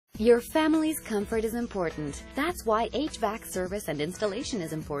Your family's comfort is important. That's why HVAC service and installation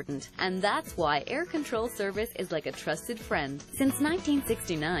is important. And that's why Air Control Service is like a trusted friend. Since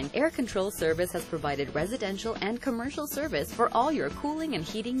 1969, Air Control Service has provided residential and commercial service for all your cooling and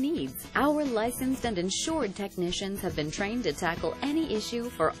heating needs. Our licensed and insured technicians have been trained to tackle any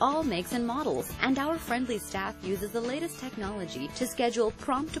issue for all makes and models. And our friendly staff uses the latest technology to schedule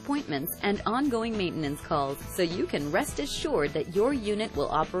prompt appointments and ongoing maintenance calls, so you can rest assured that your unit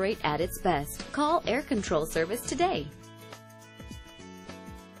will operate at its best. Call Air Control Service today.